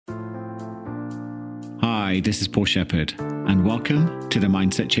Hi, this is Paul Shepherd, and welcome to the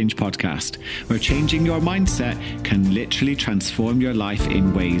Mindset Change Podcast, where changing your mindset can literally transform your life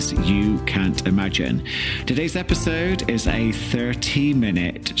in ways you can't imagine. Today's episode is a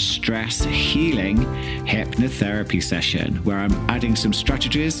 30-minute stress healing hypnotherapy session, where I'm adding some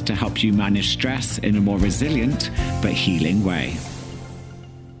strategies to help you manage stress in a more resilient but healing way.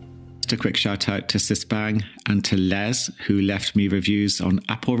 A quick shout out to Sisbang and to Les, who left me reviews on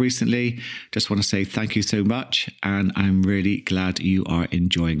Apple recently. Just want to say thank you so much, and I'm really glad you are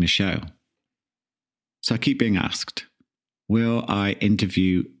enjoying the show. So I keep being asked, will I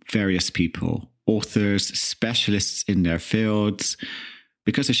interview various people, authors, specialists in their fields?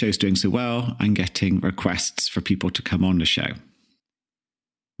 Because the show's doing so well, I'm getting requests for people to come on the show.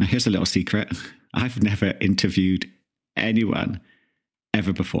 Now here's a little secret. I've never interviewed anyone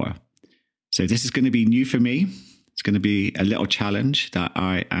ever before. So this is going to be new for me. It's going to be a little challenge that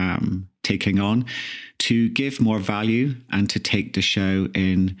I am taking on to give more value and to take the show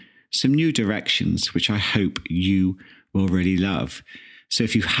in some new directions, which I hope you will really love. So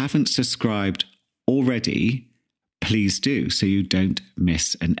if you haven't subscribed already, please do so you don't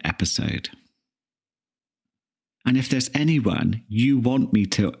miss an episode. And if there's anyone you want me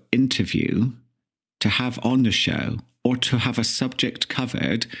to interview, to have on the show, or to have a subject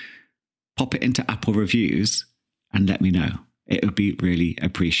covered, pop it into Apple reviews and let me know. It would be really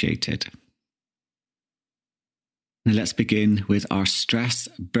appreciated. Now let's begin with our stress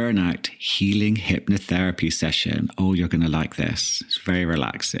burnout healing hypnotherapy session. Oh, you're going to like this. It's very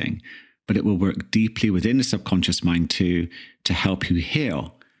relaxing, but it will work deeply within the subconscious mind too, to help you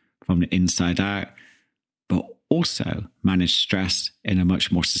heal from the inside out, but also manage stress in a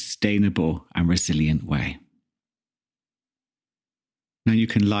much more sustainable and resilient way. Now you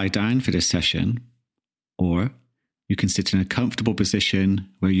can lie down for this session, or you can sit in a comfortable position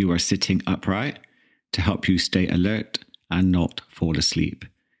where you are sitting upright to help you stay alert and not fall asleep.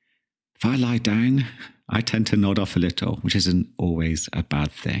 If I lie down, I tend to nod off a little, which isn't always a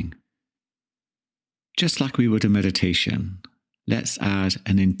bad thing. Just like we would in meditation, let's add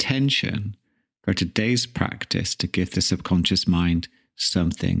an intention for today's practice to give the subconscious mind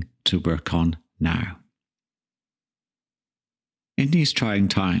something to work on now. In these trying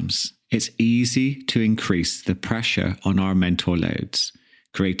times, it's easy to increase the pressure on our mental loads,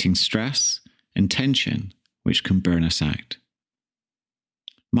 creating stress and tension, which can burn us out.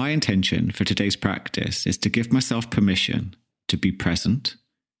 My intention for today's practice is to give myself permission to be present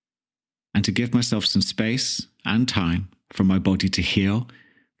and to give myself some space and time for my body to heal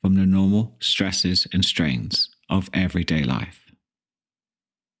from the normal stresses and strains of everyday life.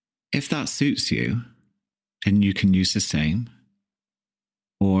 If that suits you, then you can use the same,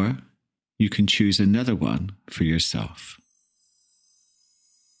 or you can choose another one for yourself.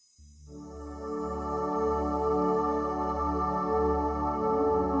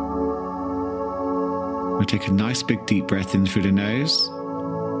 Now take a nice big deep breath in through the nose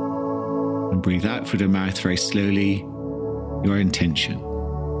and breathe out through the mouth very slowly, your intention.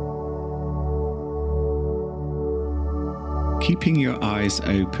 Keeping your eyes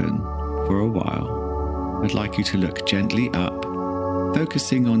open for a while, I'd like you to look gently up,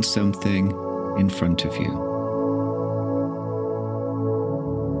 focusing on something in front of you.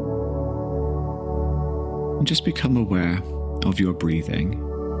 And just become aware of your breathing.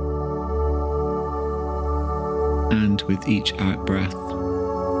 And with each out-breath,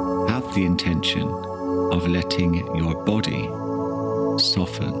 have the intention of letting your body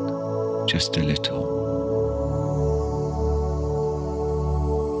soften just a little.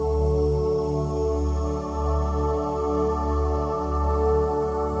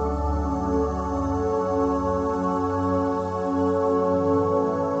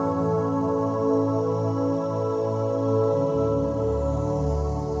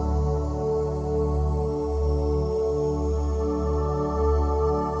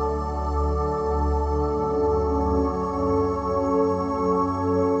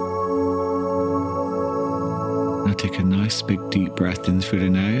 Now take a nice big deep breath in through the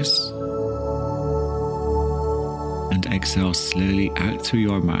nose and exhale slowly out through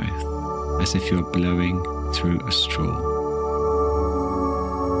your mouth as if you're blowing through a straw.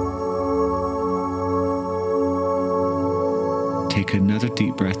 Take another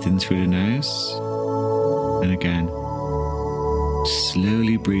deep breath in through the nose and again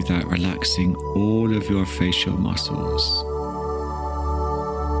slowly breathe out, relaxing all of your facial muscles.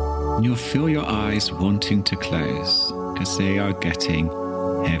 And you'll feel your eyes wanting to close because they are getting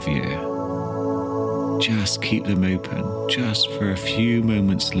heavier. Just keep them open, just for a few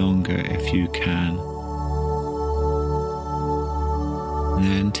moments longer if you can.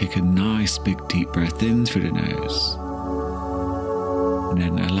 Then take a nice big deep breath in through the nose. And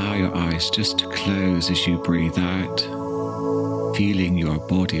then allow your eyes just to close as you breathe out, feeling your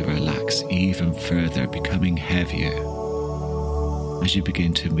body relax even further, becoming heavier as you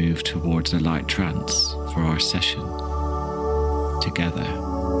begin to move towards a light trance for our session together.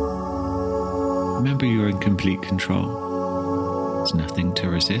 Remember, you're in complete control. There's nothing to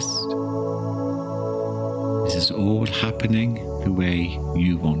resist. This is all happening the way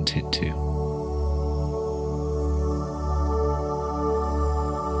you want it to.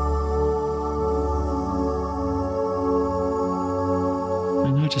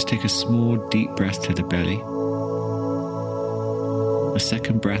 And now just take a small deep breath to the belly, a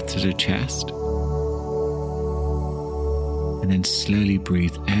second breath to the chest, and then slowly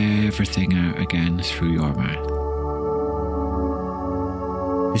breathe everything out again through your mouth.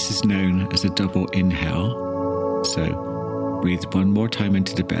 This is known as a double inhale. So breathe one more time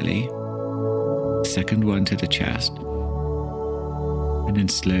into the belly, second one to the chest, and then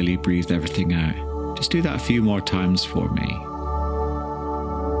slowly breathe everything out. Just do that a few more times for me.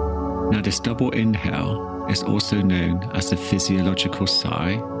 Now, this double inhale is also known as the physiological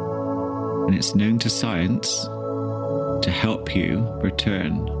sigh, and it's known to science to help you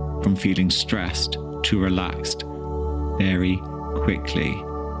return from feeling stressed to relaxed very quickly,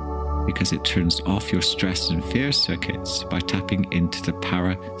 because it turns off your stress and fear circuits by tapping into the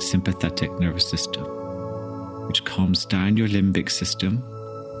parasympathetic nervous system, which calms down your limbic system,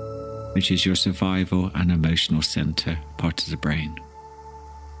 which is your survival and emotional center part of the brain.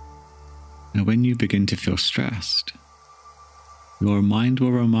 Now, when you begin to feel stressed, your mind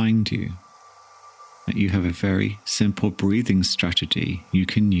will remind you that you have a very simple breathing strategy you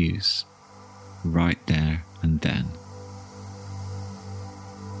can use right there and then.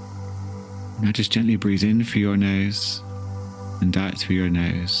 Now just gently breathe in through your nose and out through your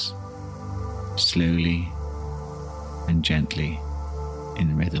nose, slowly and gently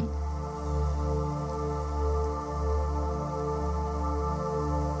in rhythm.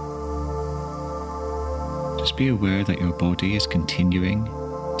 Just be aware that your body is continuing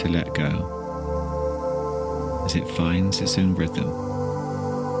to let go as it finds its own rhythm.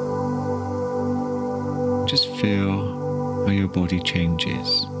 Just feel how your body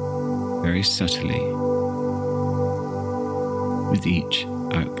changes very subtly with each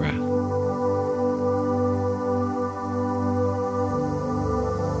out-breath.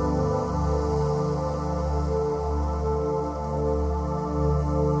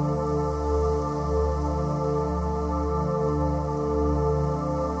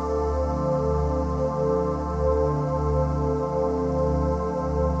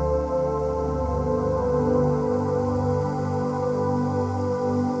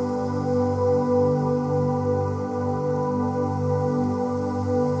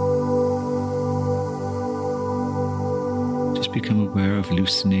 Become aware of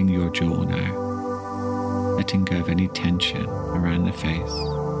loosening your jaw now, letting go of any tension around the face,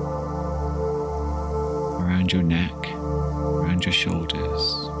 around your neck, around your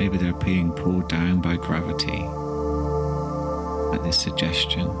shoulders. Maybe they're being pulled down by gravity at this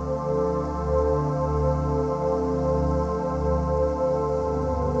suggestion.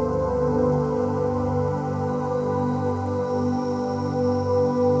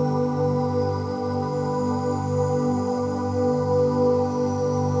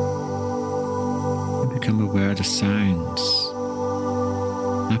 Become aware of the sounds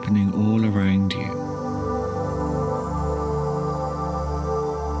happening all around you.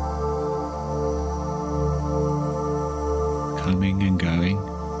 Coming and going.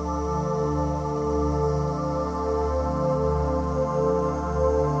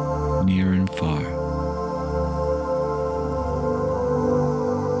 Near and far.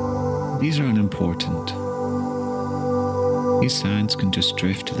 These are unimportant. These sounds can just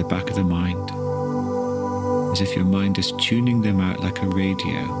drift to the back of the mind, as if your mind is tuning them out like a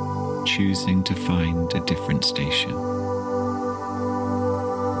radio, choosing to find a different station.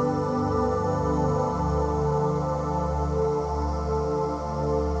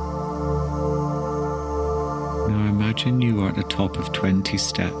 Now imagine you are at the top of 20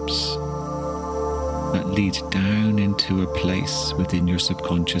 steps that lead down into a place within your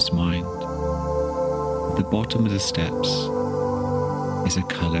subconscious mind. At the bottom of the steps is a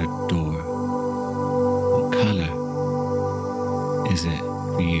coloured door. What colour is it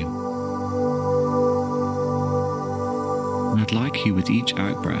for you? And I'd like you with each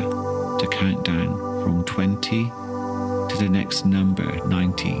out-breath to count down from 20 to the next number,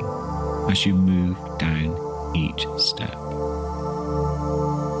 19, as you move down each step.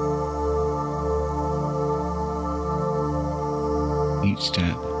 Each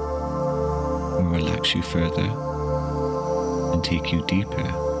step will relax you further and take you deeper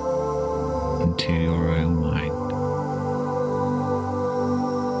into your own mind.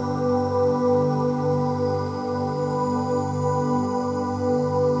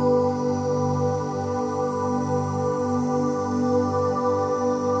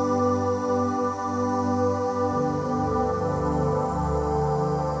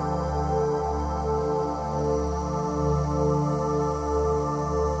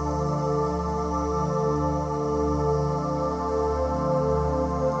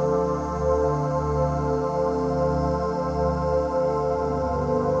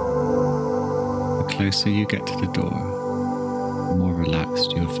 The closer you get to the door, the more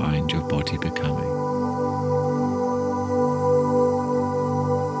relaxed you'll find your body becoming.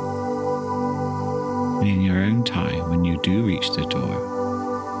 And in your own time, when you do reach the door,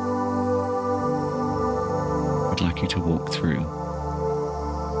 I'd like you to walk through.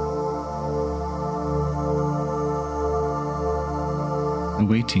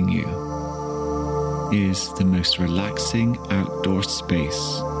 Awaiting you is the most relaxing outdoor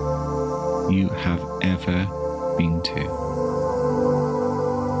space you have ever been to.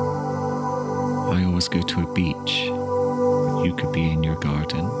 I always go to a beach, but you could be in your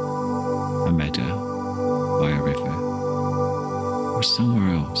garden, a meadow, by a river, or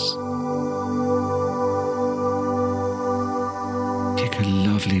somewhere else. Take a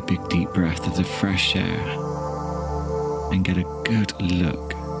lovely big deep breath of the fresh air and get a good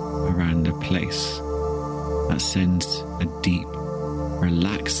look around the place that sends a deep,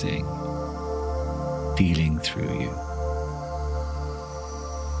 relaxing feeling through you.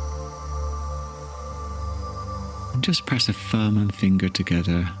 And just press a thumb and finger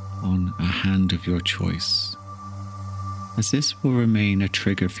together on a hand of your choice, as this will remain a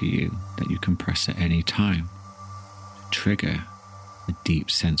trigger for you that you can press at any time to trigger a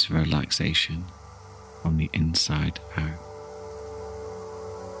deep sense of relaxation from the inside out.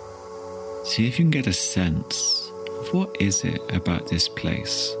 See if you can get a sense of what is it about this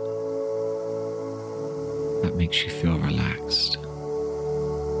place that makes you feel relaxed.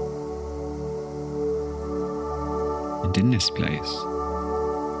 And in this place,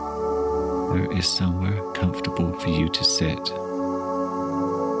 there is somewhere comfortable for you to sit.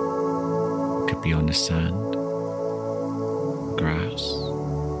 It could be on the sand, grass,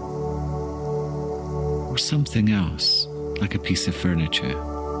 or something else like a piece of furniture.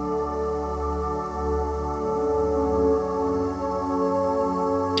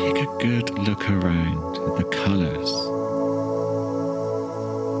 Take a good look around at the colours,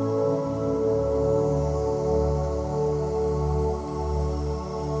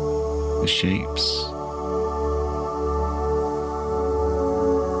 the shapes,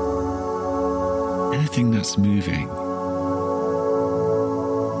 anything that's moving.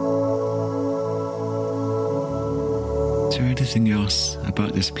 Is there anything else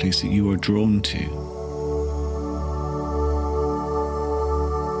about this place that you are drawn to?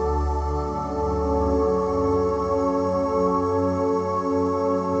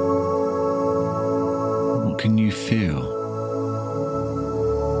 Can you feel?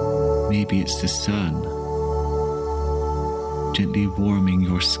 Maybe it's the sun gently warming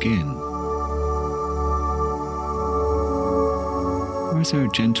your skin. Or is there a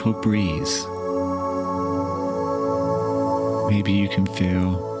gentle breeze? Maybe you can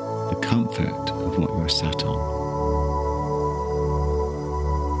feel the comfort of what you're sat on.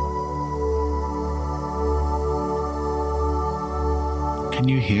 Can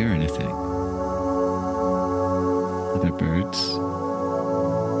you hear anything? Other birds?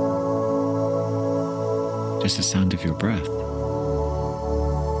 Just the sound of your breath.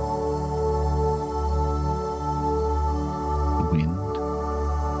 The wind,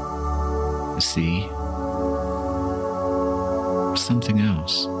 the sea, or something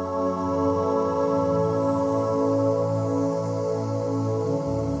else.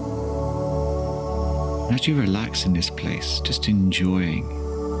 As you relax in this place, just enjoying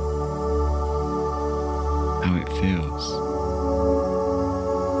how it feels.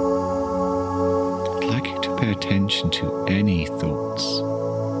 I'd like you to pay attention to any thoughts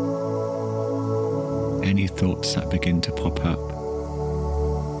that begin to pop up.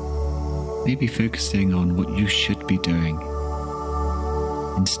 Maybe focusing on what you should be doing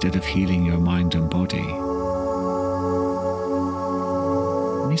instead of healing your mind and body.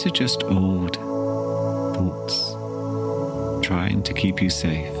 And these are just old thoughts trying to keep you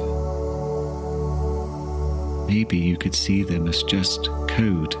safe. Maybe you could see them as just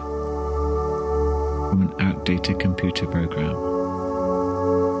code from an outdated computer program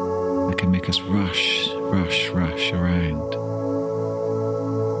that can make us rush around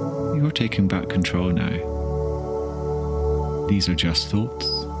You're taking back control now. These are just thoughts.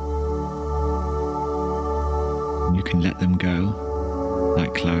 You can let them go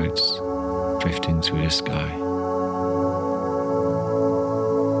like clouds drifting through the sky.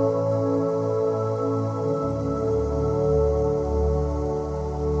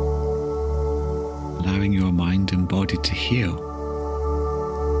 Allowing your mind and body to heal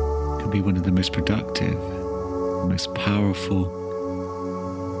can be one of the most productive, most powerful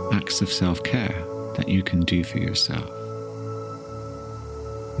acts of self-care that you can do for yourself.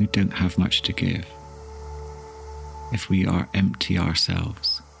 We don't have much to give if we are empty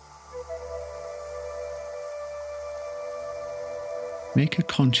ourselves. Make a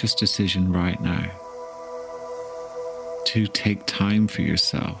conscious decision right now to take time for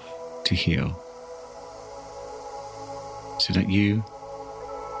yourself to heal, so that you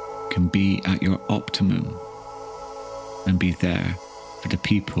can be at your optimum and be there for the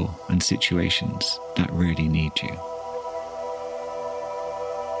people and situations that really need you.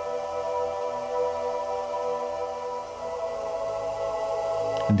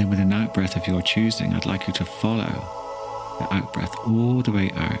 And then with an out-breath of your choosing, I'd like you to follow the out-breath all the way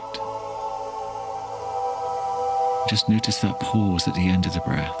out. Just notice that pause at the end of the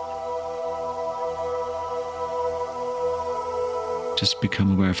breath. Just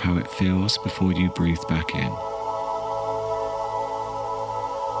become aware of how it feels before you breathe back in.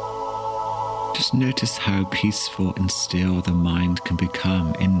 Just notice how peaceful and still the mind can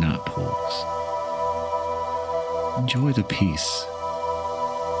become in that pause. Enjoy the peace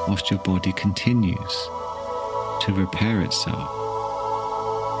whilst your body continues to repair itself.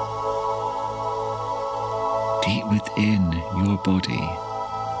 Deep within your body,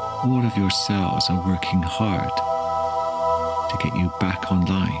 all of your cells are working hard to get you back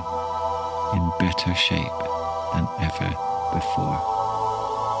online in better shape than ever before.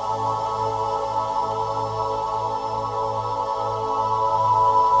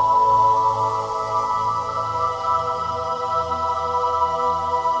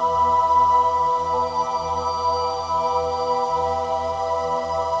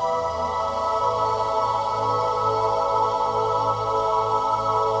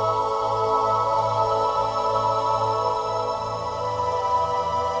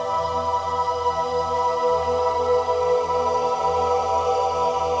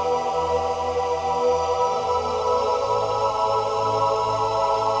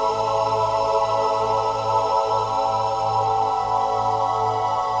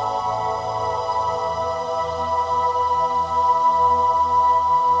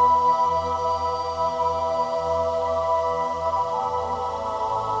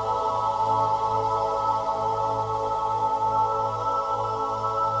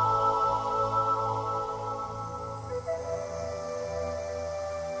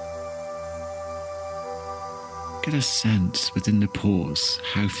 Get a sense within the pause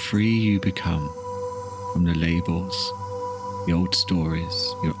how free you become from the labels, the old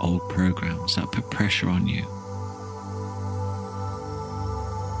stories, your old programs that put pressure on you.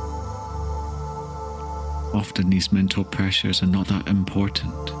 Often these mental pressures are not that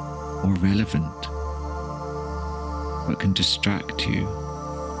important or relevant, but can distract you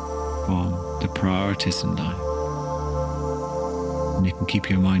from the priorities in life. And they can keep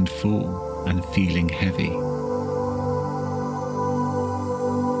your mind full and feeling heavy.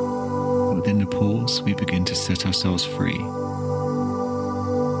 Within the pause, we begin to set ourselves free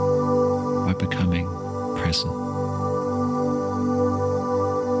by becoming present.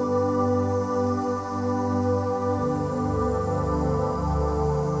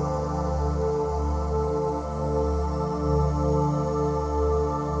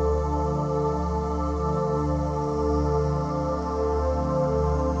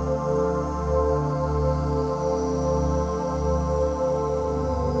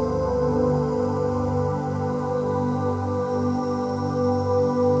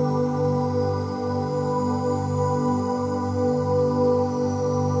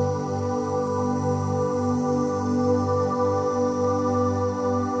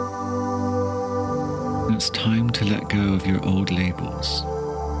 It's time to let go of your old labels,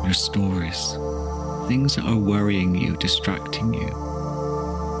 your stories, things that are worrying you, distracting you,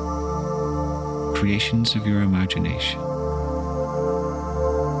 creations of your imagination.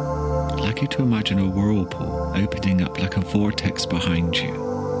 I'd like you to imagine a whirlpool opening up like a vortex behind you.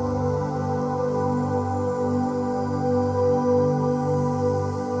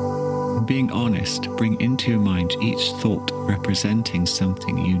 And being honest, bring into your mind each thought representing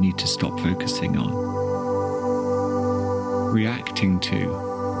something you need to stop focusing on, reacting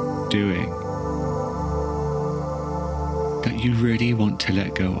to, doing. that you really want to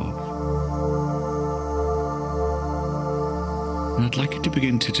let go of. And I'd like you to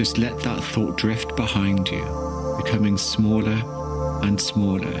begin to just let that thought drift behind you, becoming smaller and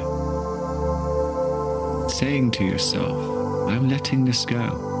smaller, saying to yourself, I'm letting this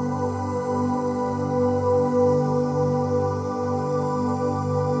go.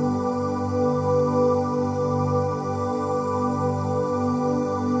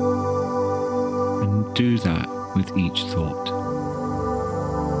 And do that with each thought.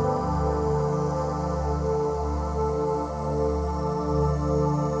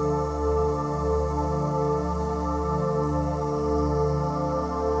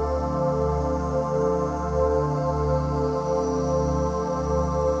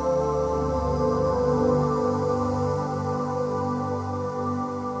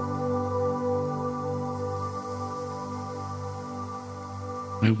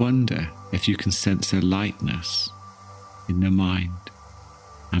 I wonder if you can sense a lightness in the mind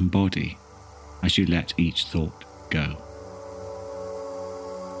and body as you let each thought go.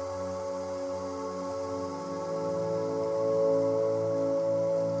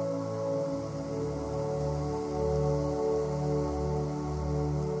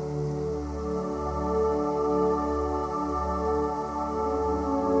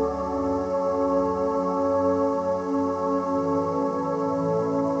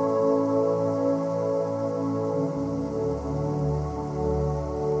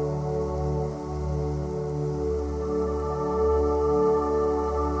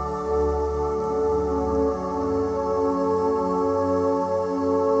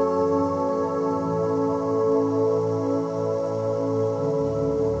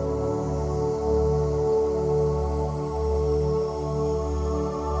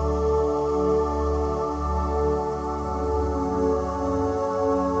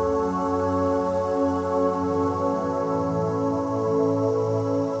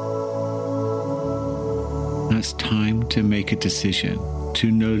 It's time to make a decision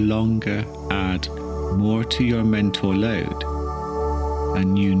to no longer add more to your mental load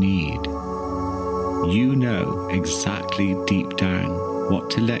than you need. You know exactly deep down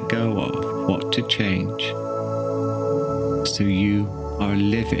what to let go of, what to change. So you are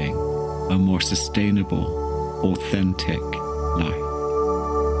living a more sustainable, authentic life.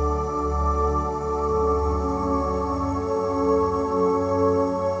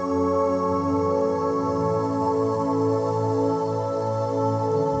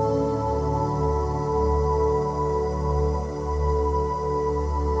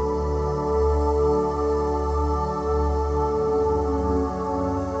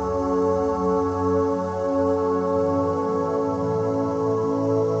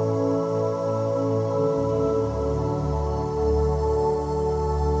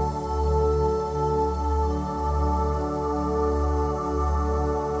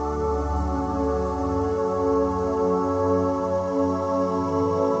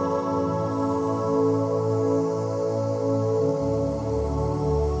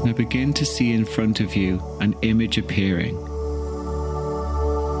 Now begin to see in front of you an image appearing.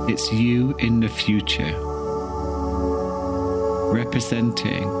 It's you in the future,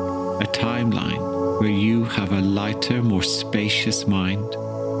 representing a timeline where you have a lighter, more spacious mind,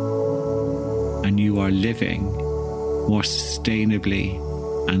 and you are living more sustainably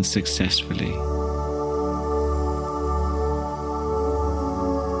and successfully.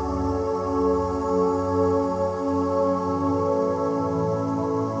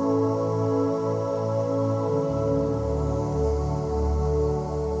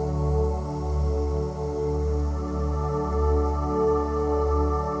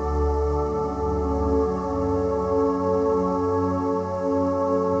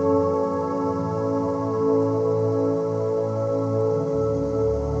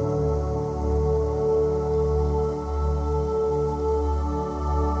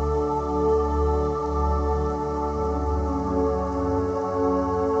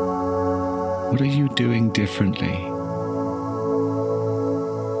 What are you doing differently?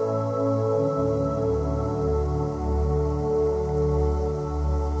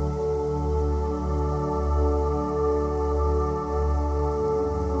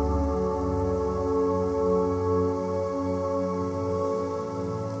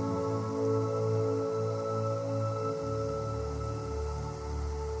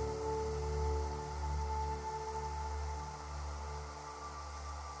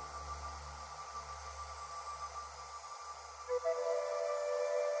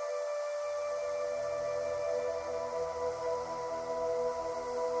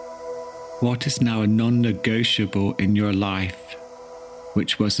 What is now a non-negotiable in your life,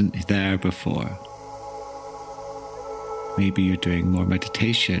 which wasn't there before? Maybe you're doing more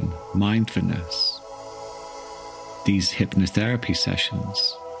meditation, mindfulness, these hypnotherapy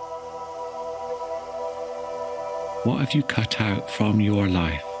sessions. What have you cut out from your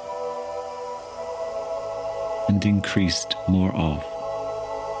life and increased more of?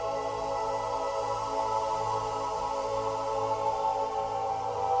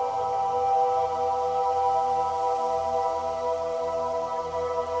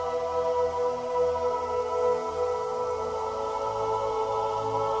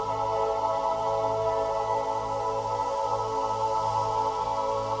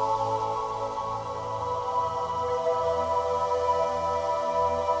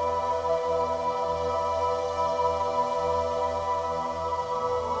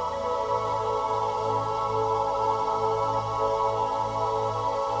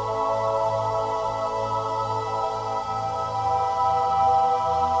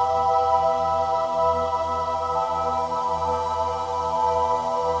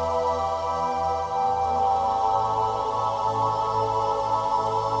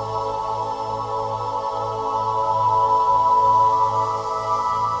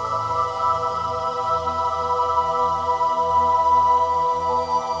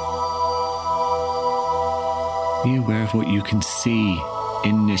 Be aware of what you can see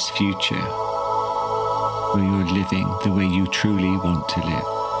in this future, where you're living the way you truly want to live.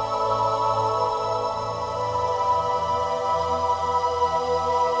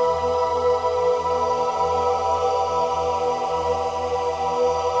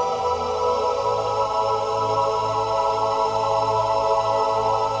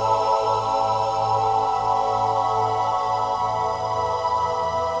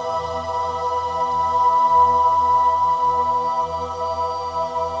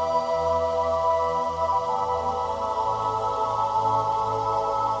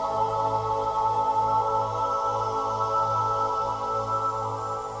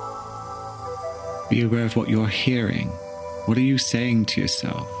 Be aware of what you're hearing. What are you saying to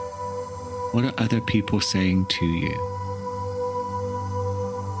yourself? What are other people saying to you?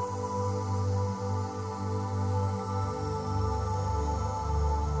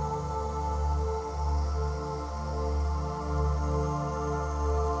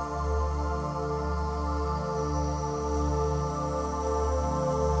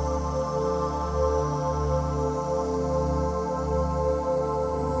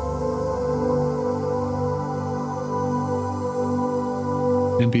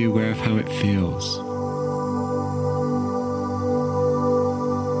 And be aware of how it feels.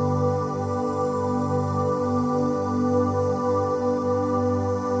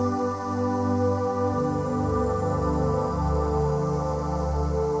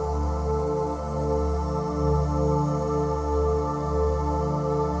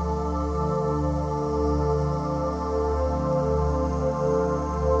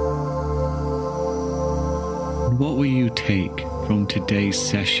 And what will you take from today's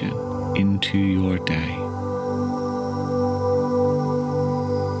session into your day?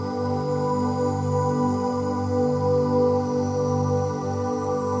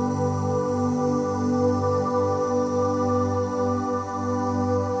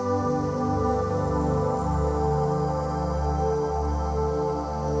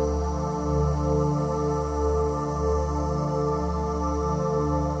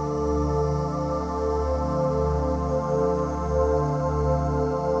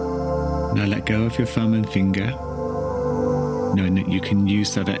 Now let go of your thumb and finger, knowing that you can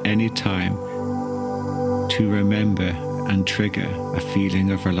use that at any time to remember and trigger a feeling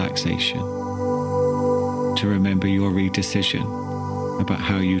of relaxation, to remember your decision about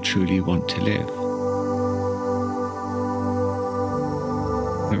how you truly want to live.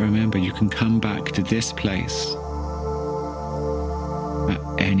 But remember, you can come back to this place at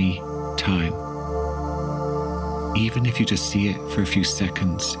any time. Even if you just see it for a few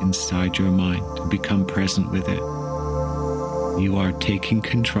seconds inside your mind and become present with it, you are taking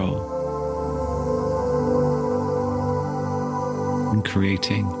control and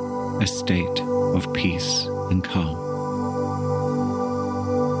creating a state of peace and calm.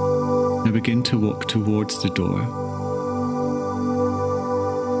 Now begin to walk towards the door.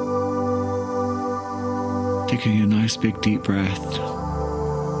 Taking a nice big deep breath.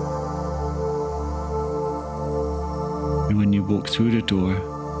 And when you walk through the door,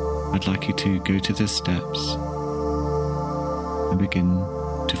 I'd like you to go to the steps and begin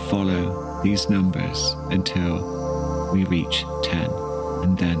to follow these numbers until we reach 10,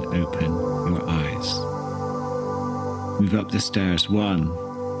 and then open your eyes. Move up the stairs. 1,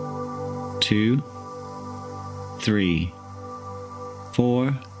 2, 3,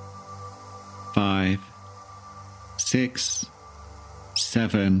 4, 5, 6,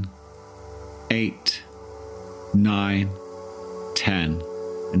 7, 8, 9, 10,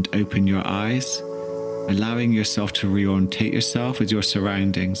 and open your eyes, allowing yourself to reorientate yourself with your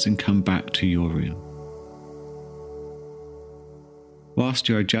surroundings and come back to your room. Whilst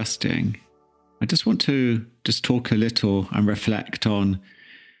you're adjusting, I just want to talk a little and reflect on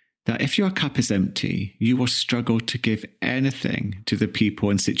that if your cup is empty, you will struggle to give anything to the people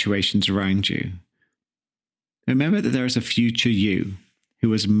and situations around you. Remember that there is a future you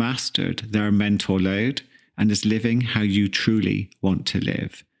who has mastered their mental load and is living how you truly want to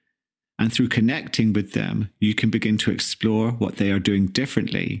live. And through connecting with them, you can begin to explore what they are doing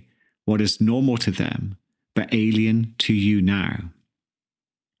differently, what is normal to them, but alien to you now.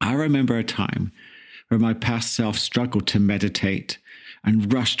 I remember a time where my past self struggled to meditate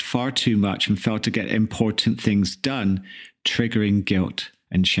and rushed far too much and failed to get important things done, triggering guilt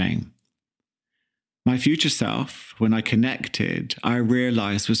and shame. My future self, when I connected, I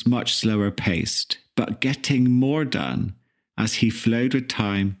realized was much slower paced, but getting more done as he flowed with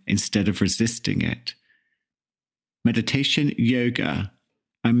time instead of resisting it. Meditation, yoga,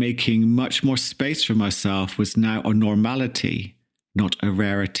 and making much more space for myself was now a normality, not a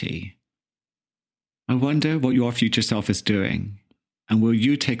rarity. I wonder what your future self is doing, and will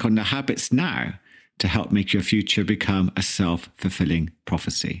you take on the habits now to help make your future become a self-fulfilling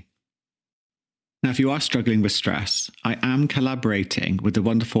prophecy? Now, if you are struggling with stress, I am collaborating with the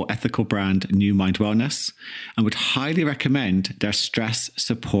wonderful ethical brand New Mind Wellness and would highly recommend their stress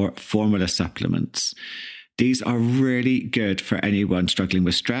support formula supplements. These are really good for anyone struggling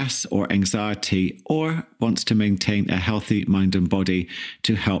with stress or anxiety or wants to maintain a healthy mind and body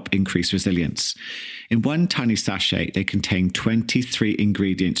to help increase resilience. In one tiny sachet, they contain 23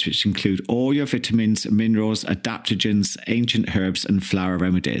 ingredients, which include all your vitamins, minerals, adaptogens, ancient herbs, and flower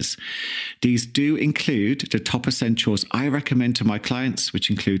remedies. These do include the top essentials I recommend to my clients, which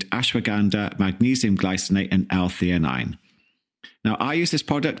include ashwagandha, magnesium glycinate, and L-theanine. Now, I use this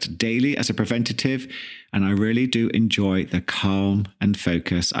product daily as a preventative, and I really do enjoy the calm and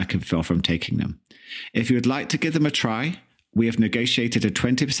focus I can feel from taking them. If you would like to give them a try, we have negotiated a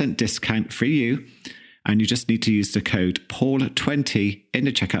 20% discount for you, and you just need to use the code PAUL20 in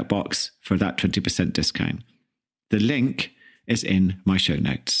the checkout box for that 20% discount. The link is in my show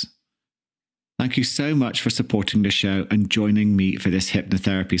notes. Thank you so much for supporting the show and joining me for this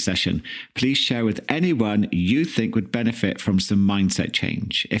hypnotherapy session. Please share with anyone you think would benefit from some mindset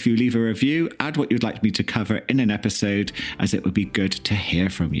change. If you leave a review, add what you'd like me to cover in an episode, as it would be good to hear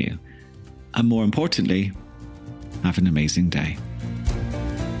from you. And more importantly, have an amazing day.